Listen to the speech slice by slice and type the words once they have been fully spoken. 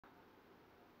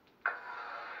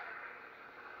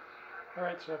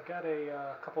Alright, so I've got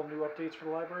a couple new updates for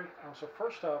the library. So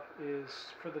first up is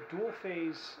for the dual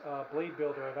phase blade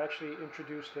builder, I've actually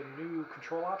introduced a new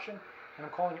control option, and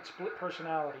I'm calling it split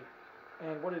personality.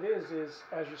 And what it is,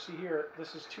 as you see here,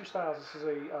 this is two styles. This is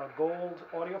a gold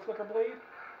audio flicker blade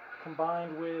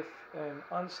combined with an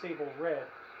unstable red.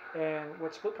 And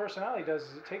what split personality does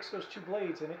is it takes those two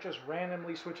blades and it just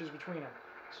randomly switches between them.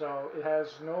 So it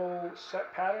has no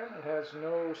set pattern, it has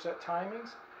no set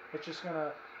timings. It's just going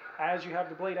to, as you have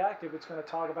the blade active, it's going to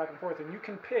toggle back and forth. And you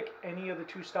can pick any of the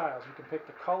two styles. You can pick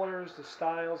the colors, the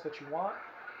styles that you want.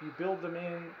 You build them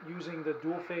in using the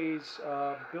dual phase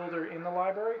builder in the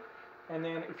library. And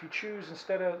then if you choose,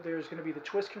 instead of, there's going to be the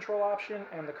twist control option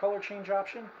and the color change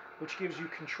option, which gives you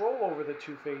control over the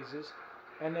two phases.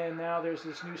 And then now there's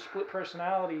this new split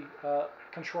personality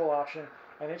control option,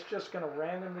 and it's just going to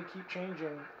randomly keep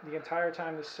changing the entire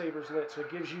time this saber's lit. So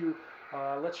it gives you,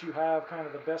 lets you have kind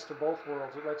of the best of both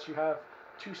worlds. It lets you have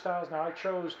two styles. Now I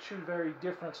chose two very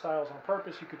different styles on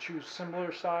purpose. You could choose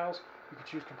similar styles. You could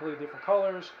choose completely different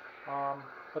colors.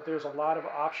 But there's a lot of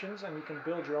options, and you can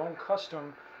build your own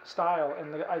custom style.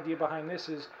 And the idea behind this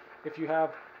is if you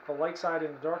have the light side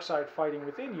and the dark side fighting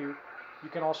within you, you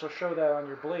can also show that on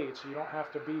your blade, so you don't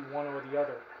have to be one or the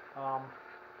other.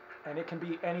 And it can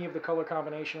be any of the color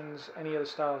combinations, any of the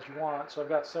styles you want. So I've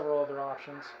got several other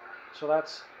options. So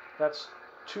that's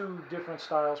two different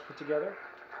styles put together.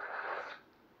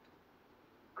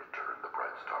 Return the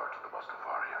bright star to the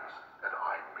Mustafarians, and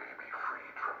I may be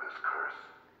freed from this curse.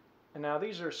 And now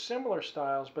these are similar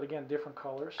styles, but again, different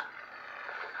colors.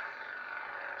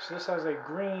 So this has a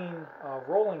green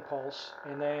rolling pulse,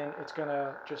 and then it's going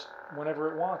to just,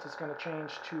 whenever it wants, it's going to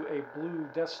change to a blue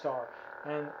Death Star.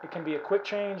 And it can be a quick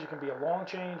change, it can be a long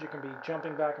change, it can be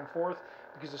jumping back and forth,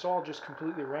 because it's all just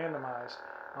completely randomized.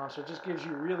 So it just gives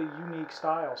you really unique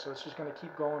style. So it's just going to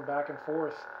keep going back and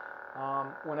forth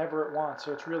whenever it wants.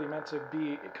 So it's really meant to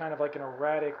be kind of like an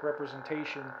erratic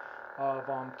representation of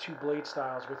two blade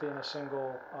styles within a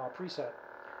single preset.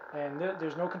 And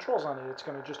there's no controls on it. It's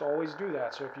going to just always do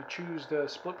that. So if you choose the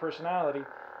split personality,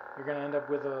 you're going to end up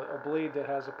with a blade that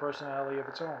has a personality of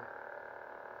its own.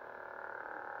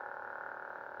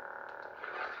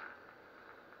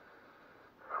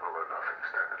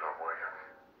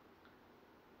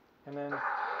 And then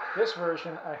this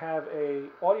version, I have a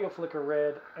audio flicker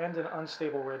red and an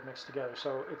unstable red mixed together.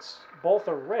 So it's both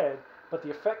are red, but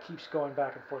the effect keeps going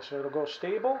back and forth. So it'll go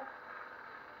stable,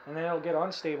 and then it'll get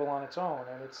unstable on its own.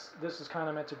 And this is kind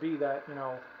of meant to be that, you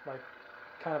know, like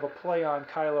kind of a play on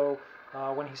Kylo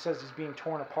when he says he's being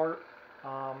torn apart.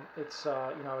 It's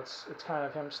you know, it's kind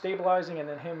of him stabilizing and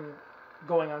then him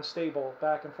going unstable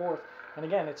back and forth. And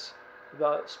again,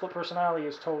 the split personality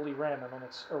is totally random, and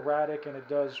it's erratic, and it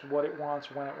does what it wants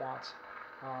when it wants.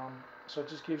 So it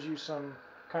just gives you some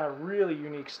kind of really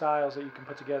unique styles that you can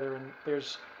put together. And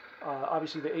there's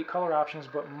obviously the 8 color options,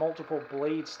 but multiple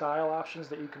blade style options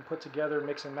that you can put together,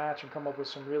 mix and match, and come up with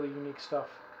some really unique stuff.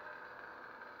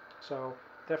 So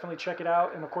definitely check it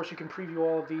out. And of course you can preview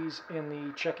all of these in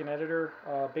the check-in editor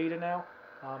beta now.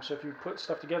 So if you put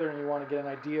stuff together and you want to get an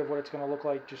idea of what it's going to look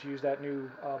like, just use that new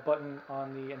button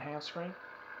on the enhanced screen.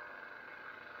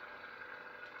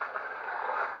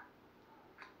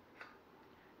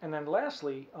 And then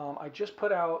lastly, I just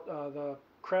put out the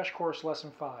Crash Course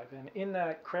Lesson 5, and in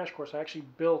that Crash Course I actually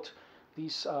built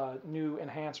these new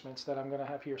enhancements that I'm going to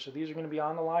have here. So these are going to be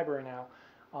on the library now,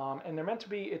 and they're meant to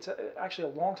be,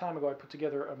 actually a long time ago I put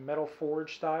together a metal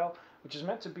forge style, which is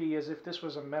meant to be as if this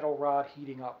was a metal rod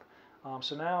heating up.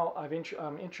 So now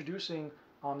I'm introducing,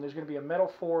 there's going to be a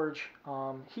metal forge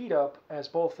heat up as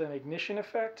both an ignition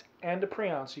effect and a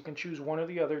Preon, so you can choose one or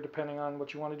the other depending on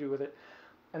what you want to do with it.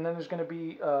 And then there's going to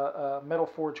be a metal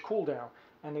forge cooldown.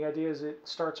 And the idea is it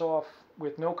starts off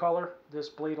with no color. This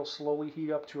blade will slowly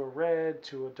heat up to a red,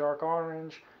 to a dark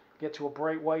orange, get to a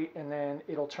bright white, and then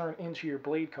it'll turn into your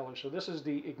blade color. So this is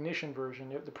the ignition version.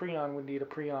 The Preon would need a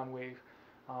Preon wave.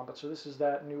 But so this is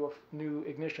that new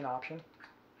ignition option.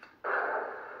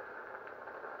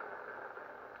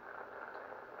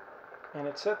 And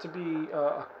it's set to be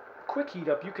a quick heat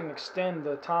up. You can extend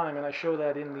the time, and I show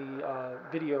that in the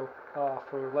video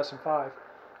for lesson 5.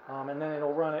 And then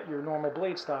it'll run at your normal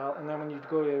blade style, and then when you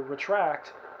go to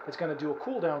retract, it's going to do a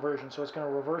cooldown version, so it's going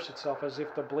to reverse itself as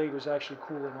if the blade was actually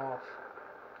cooling off.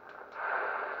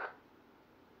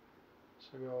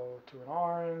 So go to an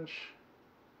orange,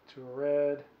 to a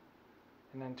red,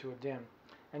 and then to a dim.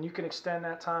 And you can extend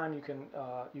that time,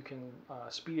 you can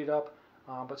speed it up.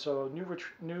 But so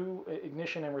new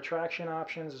ignition and retraction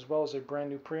options, as well as a brand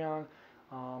new Preon.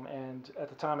 And at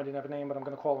the time I didn't have a name, but I'm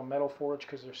going to call them Metal Forge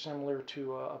because they're similar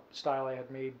to a style I had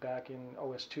made back in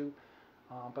OS2.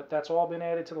 But that's all been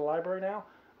added to the library now,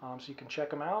 so you can check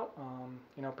them out.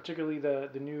 You know, particularly the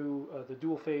new the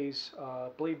dual phase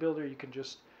blade builder. You can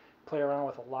just play around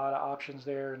with a lot of options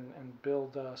there and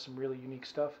build some really unique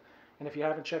stuff. And if you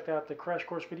haven't checked out the crash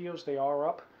course videos, they are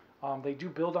up. They do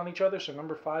build on each other, so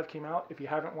number 5 came out. If you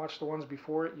haven't watched the ones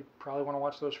before it, you probably want to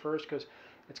watch those first, because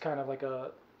it's kind of like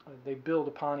they build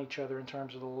upon each other in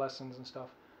terms of the lessons and stuff.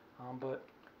 But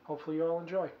hopefully you all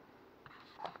enjoy.